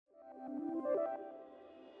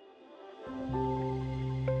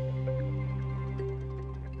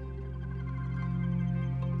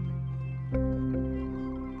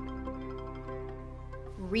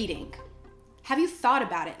reading. Have you thought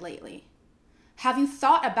about it lately? Have you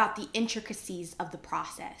thought about the intricacies of the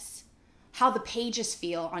process? How the pages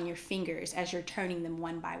feel on your fingers as you're turning them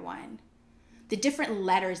one by one? The different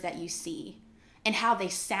letters that you see and how they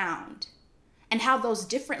sound, and how those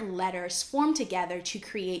different letters form together to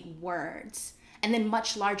create words and then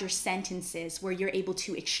much larger sentences where you're able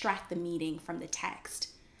to extract the meaning from the text.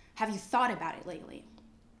 Have you thought about it lately?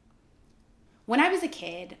 When I was a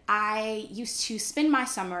kid, I used to spend my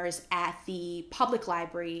summers at the public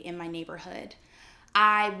library in my neighborhood.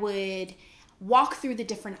 I would walk through the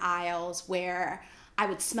different aisles where I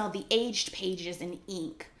would smell the aged pages and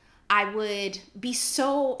ink. I would be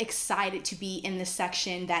so excited to be in the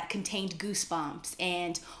section that contained Goosebumps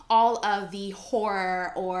and all of the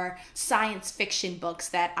horror or science fiction books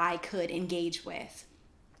that I could engage with.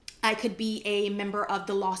 I could be a member of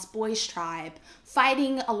the Lost Boys tribe,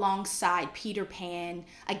 fighting alongside Peter Pan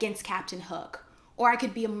against Captain Hook. Or I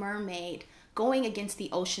could be a mermaid, going against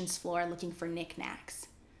the ocean's floor looking for knickknacks.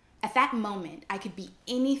 At that moment, I could be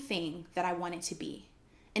anything that I wanted to be.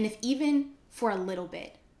 And if even for a little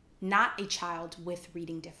bit, not a child with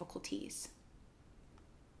reading difficulties.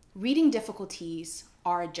 Reading difficulties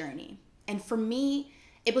are a journey. And for me,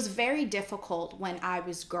 it was very difficult when I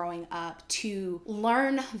was growing up to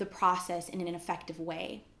learn the process in an effective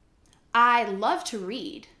way. I love to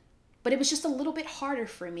read, but it was just a little bit harder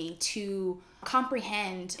for me to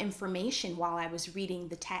comprehend information while I was reading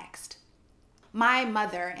the text. My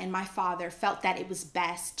mother and my father felt that it was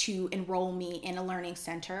best to enroll me in a learning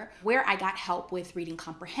center where I got help with reading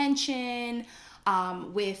comprehension,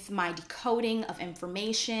 with my decoding of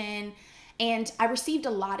information, and I received a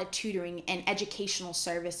lot of tutoring and educational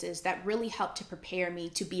services that really helped to prepare me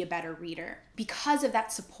to be a better reader. Because of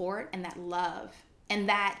that support and that love and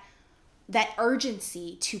that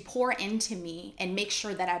urgency to pour into me and make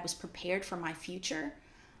sure that I was prepared for my future,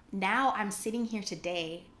 now I'm sitting here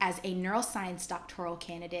today as a neuroscience doctoral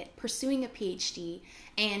candidate pursuing a PhD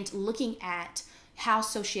and looking at how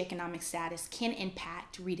socioeconomic status can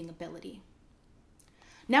impact reading ability.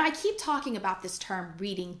 Now, I keep talking about this term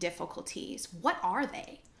reading difficulties. What are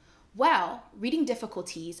they? Well, reading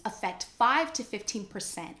difficulties affect 5 to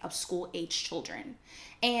 15% of school-age children.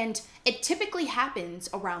 And it typically happens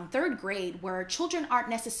around 3rd grade where children aren't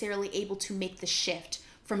necessarily able to make the shift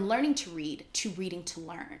from learning to read to reading to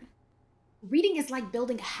learn. Reading is like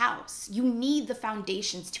building a house. You need the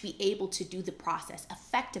foundations to be able to do the process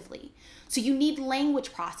effectively. So you need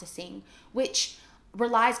language processing, which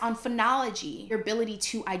relies on phonology, your ability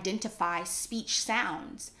to identify speech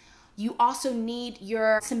sounds. You also need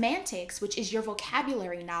your semantics, which is your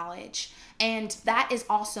vocabulary knowledge, and that is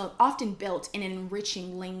also often built in an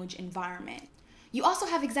enriching language environment. You also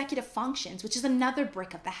have executive functions, which is another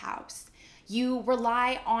brick of the house. You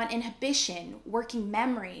rely on inhibition, working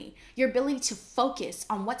memory, your ability to focus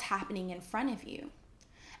on what's happening in front of you.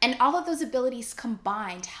 And all of those abilities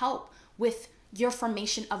combined help with your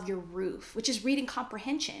formation of your roof, which is reading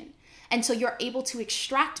comprehension. And so you're able to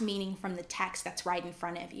extract meaning from the text that's right in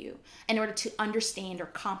front of you in order to understand or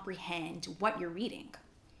comprehend what you're reading.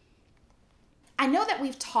 I know that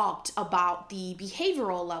we've talked about the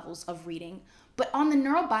behavioral levels of reading, but on the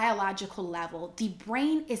neurobiological level, the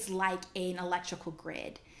brain is like an electrical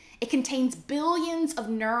grid. It contains billions of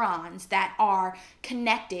neurons that are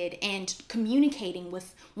connected and communicating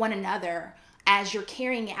with one another as you're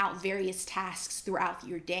carrying out various tasks throughout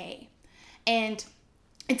your day. And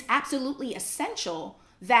it's absolutely essential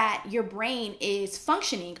that your brain is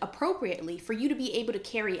functioning appropriately for you to be able to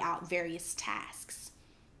carry out various tasks.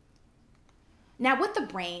 Now, with the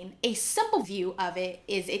brain, a simple view of it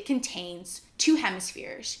is it contains 2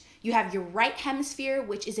 hemispheres. You have your right hemisphere,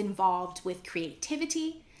 which is involved with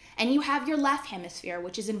creativity, and you have your left hemisphere,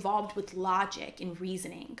 which is involved with logic and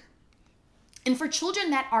reasoning. And for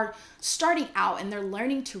children that are starting out and they're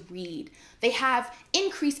learning to read, they have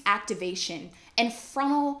increased activation in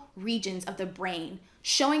frontal regions of the brain,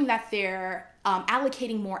 showing that they're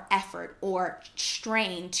allocating more effort or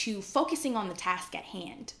strain to focusing on the task at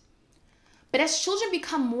hand. But as children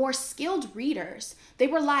become more skilled readers, they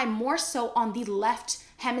rely more so on the left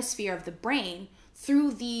hemisphere of the brain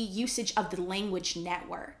through the usage of the language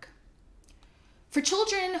network. For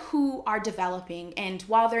children who are developing and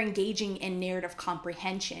while they're engaging in narrative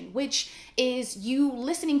comprehension, which is you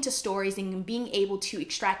listening to stories and being able to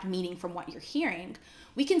extract meaning from what you're hearing,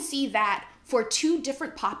 we can see that for 2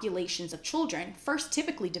 different populations of children, first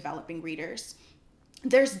typically developing readers,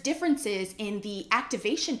 there's differences in the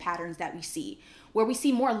activation patterns that we see, where we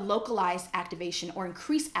see more localized activation or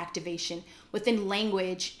increased activation within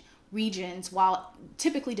language regions while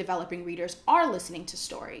typically developing readers are listening to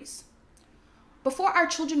stories. Before our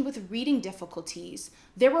children with reading difficulties,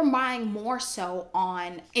 they're relying more so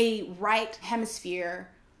on a right hemisphere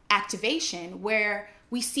activation where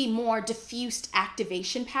we see more diffused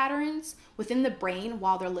activation patterns within the brain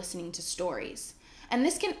while they're listening to stories. And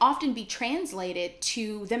this can often be translated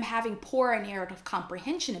to them having poorer narrative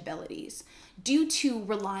comprehension abilities due to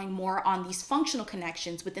relying more on these functional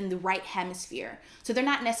connections within the right hemisphere. So they're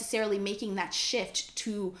not necessarily making that shift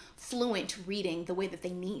to fluent reading the way that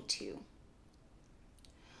they need to.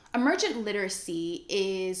 Emergent literacy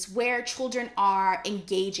is where children are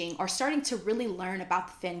engaging or starting to really learn about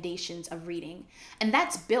the foundations of reading. And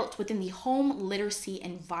that's built within the home literacy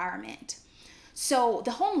environment. So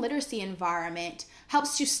the home literacy environment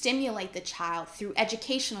helps to stimulate the child through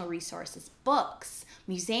educational resources, books,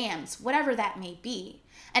 museums, whatever that may be.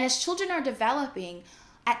 And as children are developing,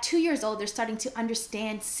 at 2 years old, they're starting to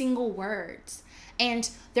understand single words, and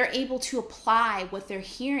they're able to apply what they're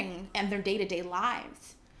hearing in their day-to-day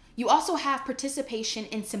lives. You also have participation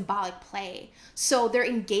in symbolic play. So they're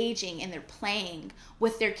engaging and they're playing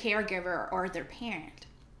with their caregiver or their parent.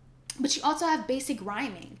 But you also have basic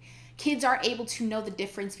rhyming. Kids are able to know the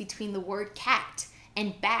difference between the word cat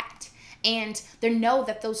and bat, and they know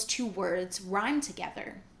that those two words rhyme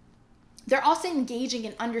together. They're also engaging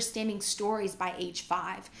in understanding stories by age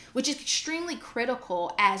 5, which is extremely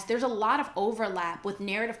critical as there's a lot of overlap with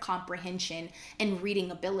narrative comprehension and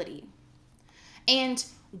reading ability. And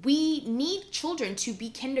we need children to be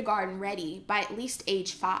kindergarten ready by at least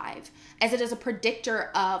age 5, as it is a predictor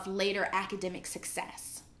of later academic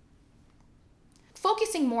success.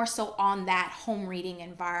 Focusing more so on that home reading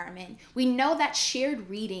environment, we know that shared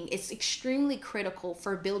reading is extremely critical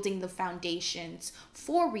for building the foundations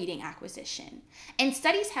for reading acquisition. And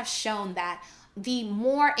studies have shown that the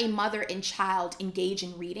more a mother and child engage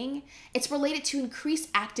in reading, it's related to increased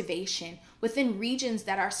activation within regions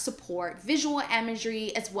that are support visual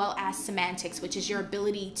imagery as well as semantics, which is your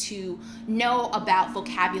ability to know about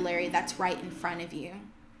vocabulary that's right in front of you.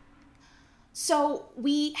 So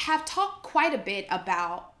we have talked quite a bit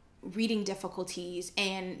about reading difficulties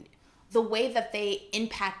and the way that they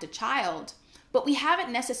impact a child, but we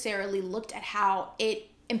haven't necessarily looked at how it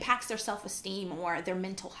impacts their self-esteem or their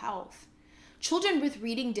mental health. Children with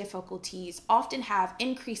reading difficulties often have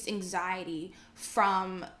increased anxiety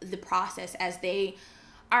from the process as they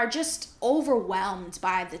are just overwhelmed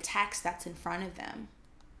by the text that's in front of them.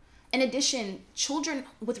 In addition, children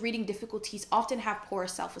with reading difficulties often have poor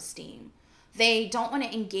self-esteem. They don't want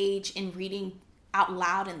to engage in reading out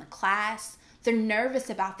loud in the class. They're nervous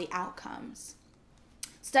about the outcomes.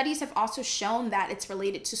 Studies have also shown that it's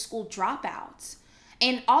related to school dropouts.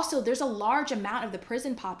 And also, there's a large amount of the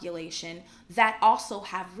prison population that also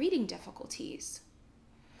have reading difficulties.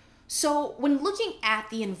 So when looking at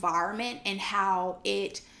the environment and how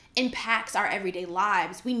it impacts our everyday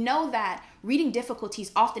lives, we know that reading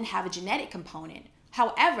difficulties often have a genetic component.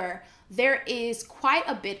 However, there is quite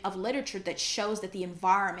a bit of literature that shows that the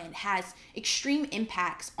environment has extreme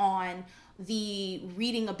impacts on the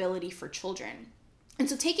reading ability for children. And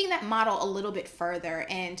so taking that model a little bit further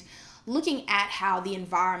and looking at how the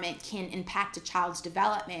environment can impact a child's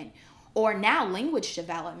development or now language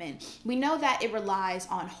development, we know that it relies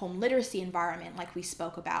on home literacy environment like we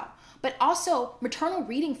spoke about, but also maternal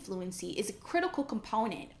reading fluency is a critical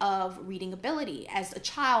component of reading ability as a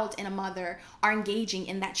child and a mother are engaging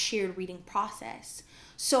in that shared reading process.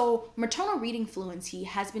 So maternal reading fluency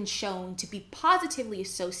has been shown to be positively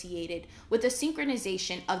associated with the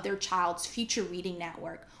synchronization of their child's future reading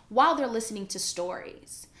network while they're listening to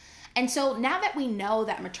stories. And so now that we know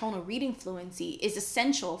that maternal reading fluency is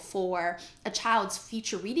essential for a child's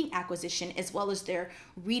future reading acquisition as well as their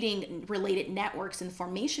reading related networks and the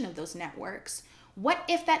formation of those networks, what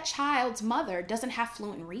if that child's mother doesn't have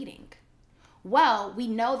fluent reading? Well, we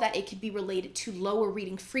know that it could be related to lower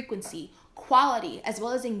reading frequency, quality, as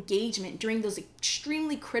well as engagement during those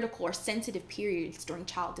extremely critical or sensitive periods during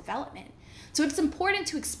child development. So it's important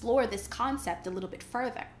to explore this concept a little bit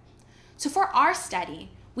further. So for our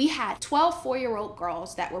study, we had 12 4-year-old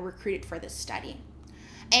girls that were recruited for this study.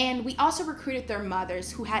 And we also recruited their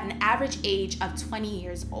mothers who had an average age of 20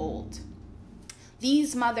 years old.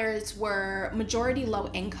 These mothers were majority low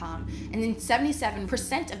income, and then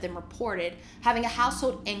 77% of them reported having a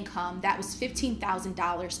household income that was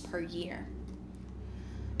 $15,000 per year.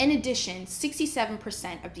 In addition,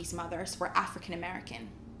 67% of these mothers were African American.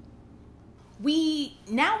 We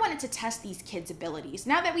now wanted to test these kids' abilities.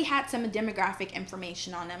 Now that we had some demographic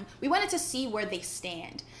information on them, we wanted to see where they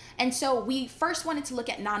stand. And so we first wanted to look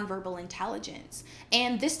at nonverbal intelligence.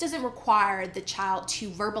 And this doesn't require the child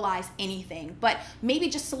to verbalize anything, but maybe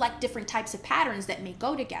just select different types of patterns that may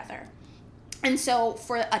go together. And so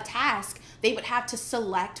for a task, they would have to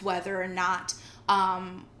select whether or not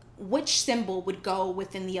which symbol would go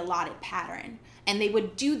within the allotted pattern. And they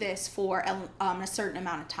would do this for a certain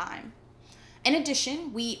amount of time. In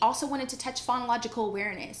addition, we also wanted to touch phonological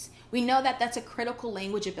awareness. We know that that's a critical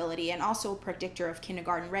language ability and also a predictor of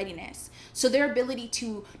kindergarten readiness. So their ability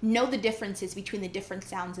to know the differences between the different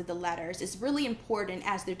sounds of the letters is really important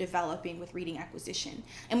as they're developing with reading acquisition.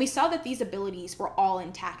 And we saw that these abilities were all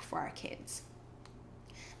intact for our kids.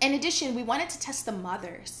 In addition, we wanted to test the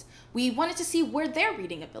mothers. We wanted to see where their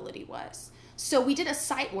reading ability was. So we did a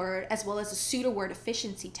sight word as well as a pseudo word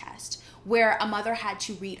efficiency test where a mother had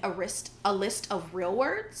to read a list of real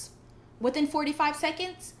words within 45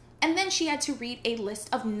 seconds, and then she had to read a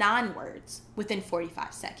list of non-words within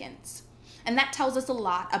 45 seconds. And that tells us a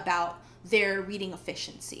lot about their reading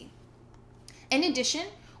efficiency. In addition,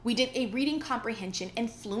 we did a reading comprehension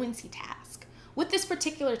and fluency task. With this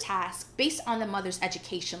particular task, based on the mother's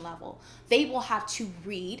education level, they will have to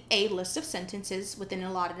read a list of sentences within an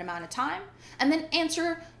allotted amount of time and then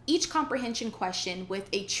answer each comprehension question with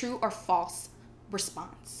a true or false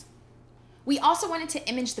response. We also wanted to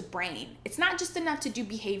image the brain. It's not just enough to do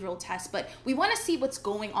behavioral tests, but we want to see what's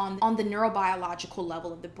going on the neurobiological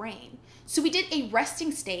level of the brain. So we did a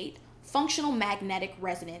resting state, functional magnetic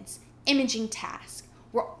resonance, imaging task,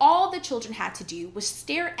 where all the children had to do was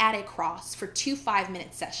stare at a cross for 2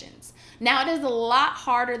 5-minute sessions. Now, it is a lot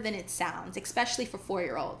harder than it sounds, especially for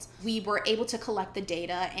 4-year-olds. We were able to collect the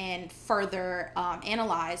data and further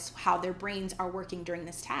analyze how their brains are working during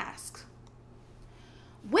this task.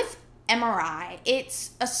 With MRI,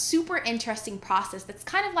 it's a super interesting process that's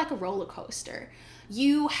kind of like a roller coaster.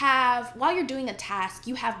 While you're doing a task,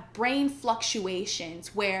 you have brain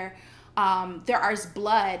fluctuations where there is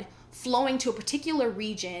blood flowing to a particular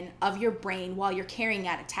region of your brain while you're carrying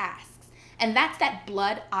out a task. And that's that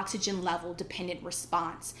blood oxygen level dependent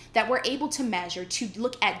response that we're able to measure to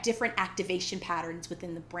look at different activation patterns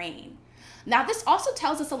within the brain. Now, this also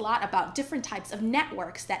tells us a lot about different types of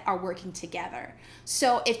networks that are working together.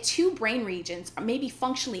 So if 2 brain regions are maybe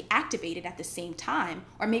functionally activated at the same time,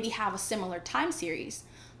 or maybe have a similar time series,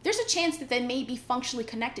 there's a chance that they may be functionally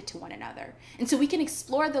connected to one another. And so we can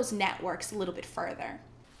explore those networks a little bit further.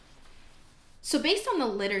 So based on the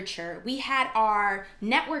literature, we had our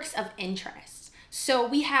networks of interest. So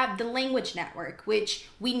we have the language network, which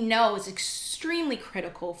we know is extremely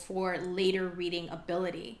critical for later reading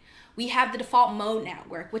ability. We have the default mode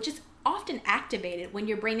network, which is often activated when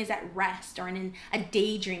your brain is at rest or in a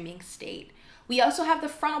daydreaming state. We also have the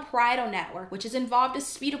frontal parietal network, which is involved in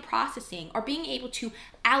speed of processing or being able to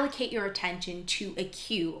allocate your attention to a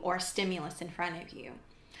cue or a stimulus in front of you.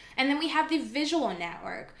 And then we have the visual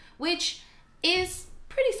network, which is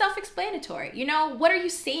pretty self-explanatory. You know, what are you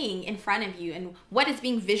seeing in front of you and what is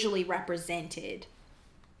being visually represented?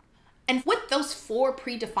 And with those 4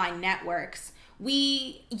 predefined networks,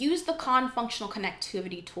 we use the Functional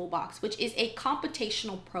Connectivity Toolbox, which is a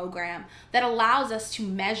computational program that allows us to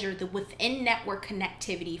measure the within-network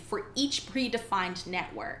connectivity for each predefined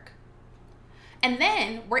network. And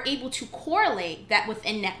then we're able to correlate that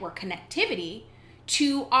within-network connectivity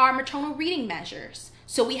to our maternal reading measures.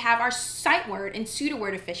 So we have our sight word and pseudo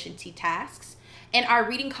word efficiency tasks and our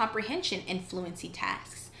reading comprehension and fluency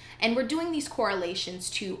tasks. And we're doing these correlations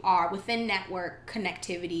to our within network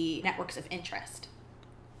connectivity networks of interest.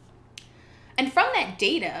 And from that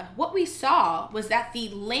data, what we saw was that the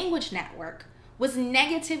language network was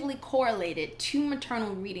negatively correlated to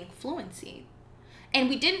maternal reading fluency. And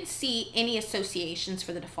we didn't see any associations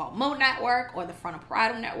for the default mode network or the frontal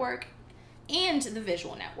parietal network and the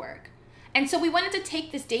visual network. And so we wanted to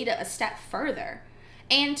take this data a step further,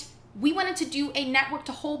 and we wanted to do a network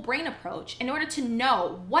to whole brain approach in order to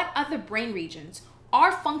know what other brain regions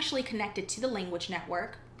are functionally connected to the language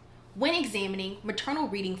network when examining maternal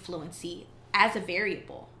reading fluency as a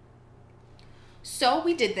variable. So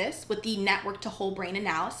we did this with the network to whole brain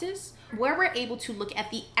analysis, where we're able to look at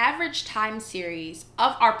the average time series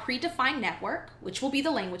of our predefined network, which will be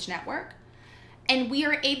the language network, and we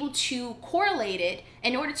are able to correlate it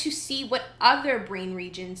in order to see what other brain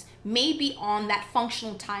regions may be on that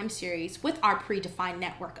functional time series with our predefined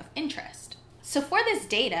network of interest. So for this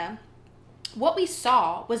data, what we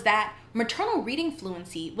saw was that maternal reading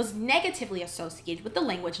fluency was negatively associated with the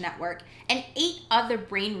language network and 8 other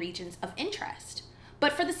brain regions of interest.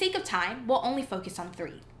 But for the sake of time, we'll only focus on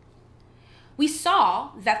 3. We saw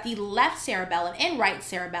that the left cerebellum and right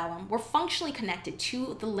cerebellum were functionally connected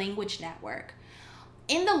to the language network.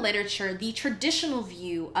 In the literature, the traditional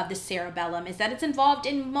view of the cerebellum is that it's involved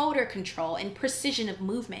in motor control and precision of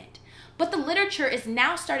movement. But the literature is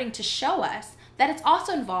now starting to show us that it's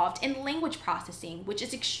also involved in language processing, which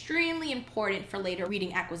is extremely important for later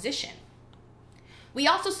reading acquisition. We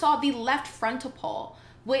also saw the left frontal pole,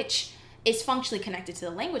 which is functionally connected to the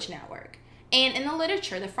language network. And in the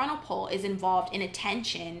literature, the frontal pole is involved in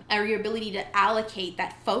attention, or your ability to allocate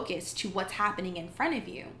that focus to what's happening in front of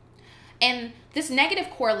you. And this negative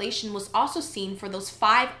correlation was also seen for those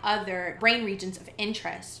 5 other brain regions of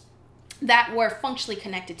interest that were functionally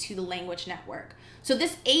connected to the language network. So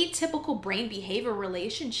this atypical brain behavior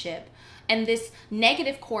relationship and this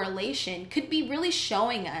negative correlation could be really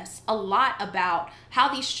showing us a lot about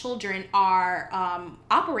how these children are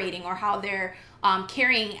operating, or how they're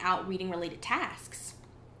carrying out reading related tasks.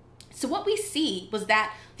 So what we see was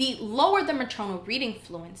that the lower the maternal reading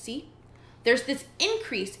fluency, there's this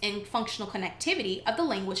increase in functional connectivity of the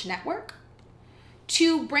language network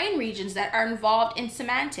to brain regions that are involved in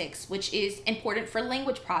semantics, which is important for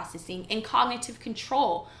language processing, and cognitive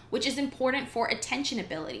control, which is important for attention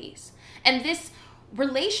abilities. And this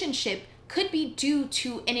relationship could be due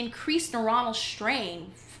to an increased neuronal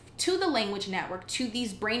strain to the language network, to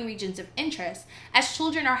these brain regions of interest, as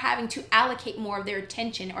children are having to allocate more of their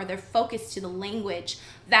attention or their focus to the language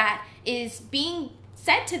that is being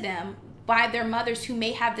said to them by their mothers who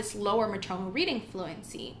may have this lower maternal reading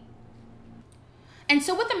fluency. And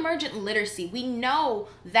so with emergent literacy, we know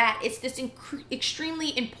that it's this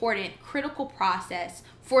extremely important, critical process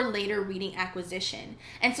for later reading acquisition.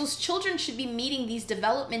 And so children should be meeting these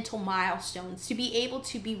developmental milestones to be able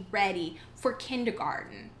to be ready for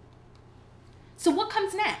kindergarten. So what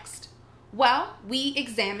comes next? Well, we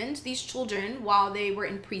examined these children while they were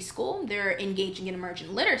in preschool. They're engaging in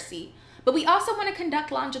emergent literacy. But we also want to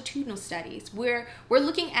conduct longitudinal studies where we're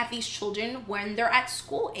looking at these children when they're at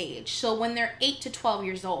school age, so when they're 8 to 12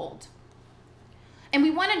 years old. And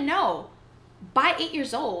we want to know, by 8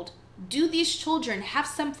 years old, do these children have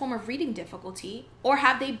some form of reading difficulty, or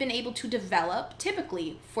have they been able to develop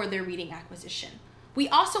typically for their reading acquisition? We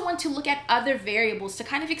also want to look at other variables to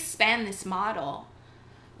kind of expand this model,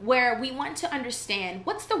 where we want to understand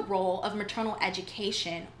what's the role of maternal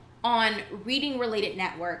education on reading related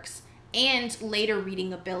networks and later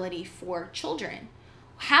reading ability for children.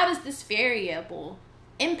 How does this variable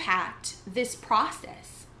impact this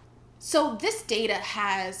process? So this data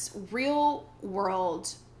has real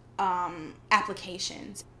world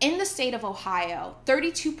applications. In the state of Ohio,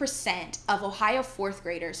 32% of Ohio 4th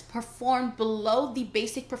graders performed below the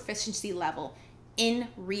basic proficiency level in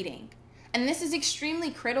reading. And this is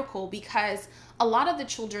extremely critical because a lot of the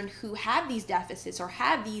children who had these deficits or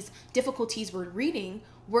had these difficulties with reading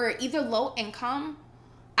were either low income,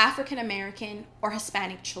 African American, or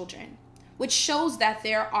Hispanic children, which shows that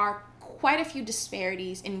there are quite a few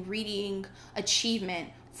disparities in reading achievement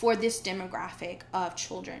for this demographic of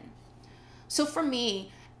children. So for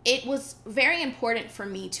me, it was very important for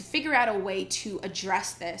me to figure out a way to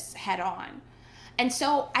address this head on. And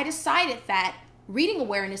so I decided that Reading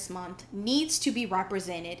Awareness Month needs to be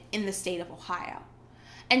represented in the state of Ohio.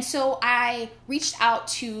 And so I reached out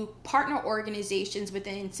to partner organizations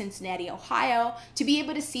within Cincinnati, Ohio, to be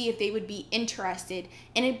able to see if they would be interested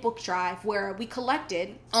in a book drive where we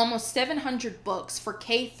collected almost 700 books for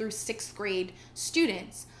K through 6th grade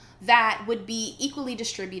students that would be equally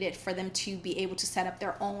distributed for them to be able to set up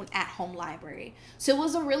their own at-home library. So it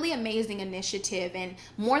was a really amazing initiative, and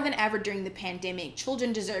more than ever during the pandemic,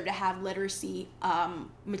 children deserve to have literacy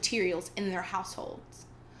materials in their households.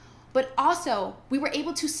 But also, we were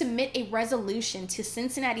able to submit a resolution to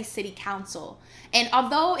Cincinnati City Council. And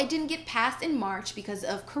although it didn't get passed in March because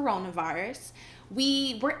of coronavirus,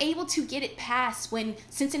 we were able to get it passed when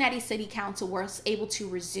Cincinnati City Council was able to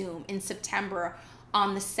resume in September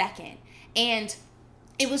on the 2nd. And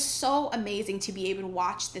it was so amazing to be able to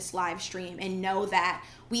watch this live stream and know that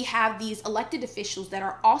we have these elected officials that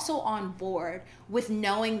are also on board with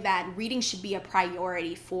knowing that reading should be a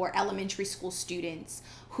priority for elementary school students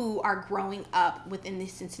who are growing up within the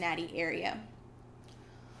Cincinnati area.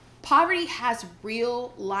 Poverty has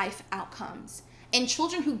real life outcomes, and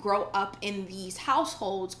children who grow up in these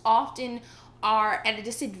households often are at a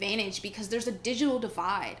disadvantage because there's a digital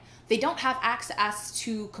divide. They don't have access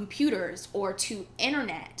to computers or to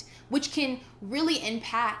internet, which can really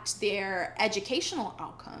impact their educational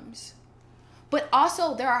outcomes. But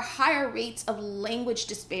also there are higher rates of language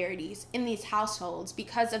disparities in these households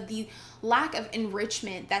because of the lack of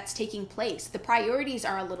enrichment that's taking place. The priorities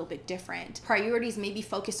are a little bit different. Priorities may be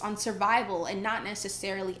focused on survival and not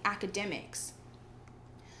necessarily academics.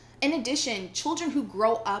 In addition, children who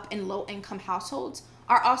grow up in low-income households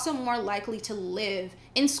are also more likely to live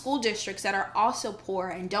in school districts that are also poor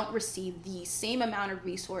and don't receive the same amount of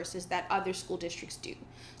resources that other school districts do.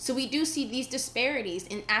 So we do see these disparities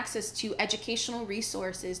in access to educational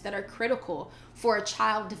resources that are critical for a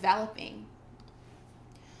child developing.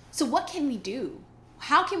 So what can we do?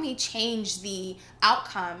 How can we change the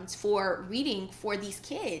outcomes for reading for these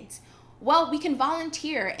kids? Well, we can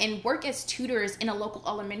volunteer and work as tutors in a local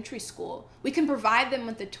elementary school. We can provide them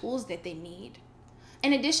with the tools that they need.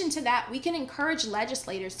 In addition to that, we can encourage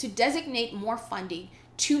legislators to designate more funding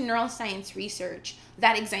to neuroscience research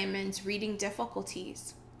that examines reading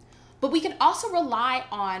difficulties. But we can also rely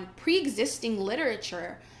on pre-existing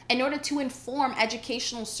literature in order to inform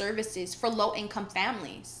educational services for low-income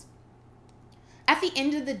families. At the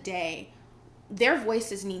end of the day, their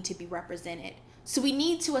voices need to be represented. So we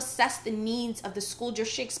need to assess the needs of the school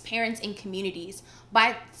districts, parents, and communities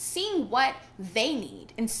by seeing what they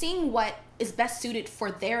need and seeing what is best suited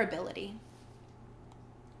for their ability.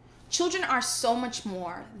 Children are so much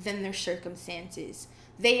more than their circumstances.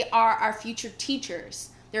 They are our future teachers,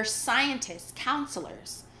 they're scientists,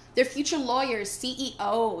 counselors, they're future lawyers,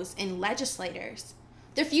 CEOs, and legislators.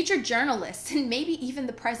 They're future journalists and maybe even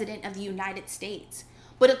the President of the United States.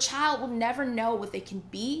 But a child will never know what they can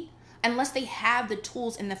be unless they have the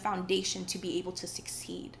tools and the foundation to be able to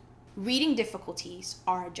succeed. Reading difficulties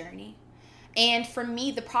are a journey. And for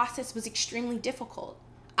me, the process was extremely difficult.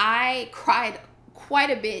 I cried quite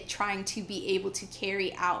a bit trying to be able to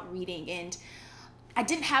carry out reading, and I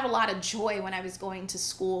didn't have a lot of joy when I was going to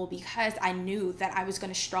school because I knew that I was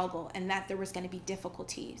going to struggle and that there was going to be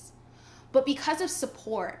difficulties. But because of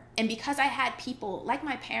support and because I had people like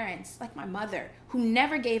my parents, like my mother, who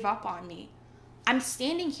never gave up on me, I'm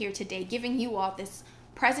standing here today giving you all this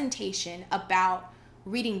presentation about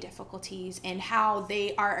reading difficulties and how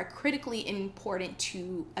they are critically important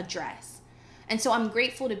to address. And so I'm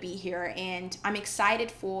grateful to be here, and I'm excited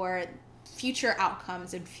for future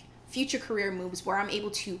outcomes and future career moves where I'm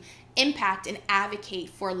able to impact and advocate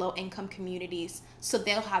for low-income communities so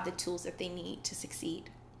they'll have the tools that they need to succeed.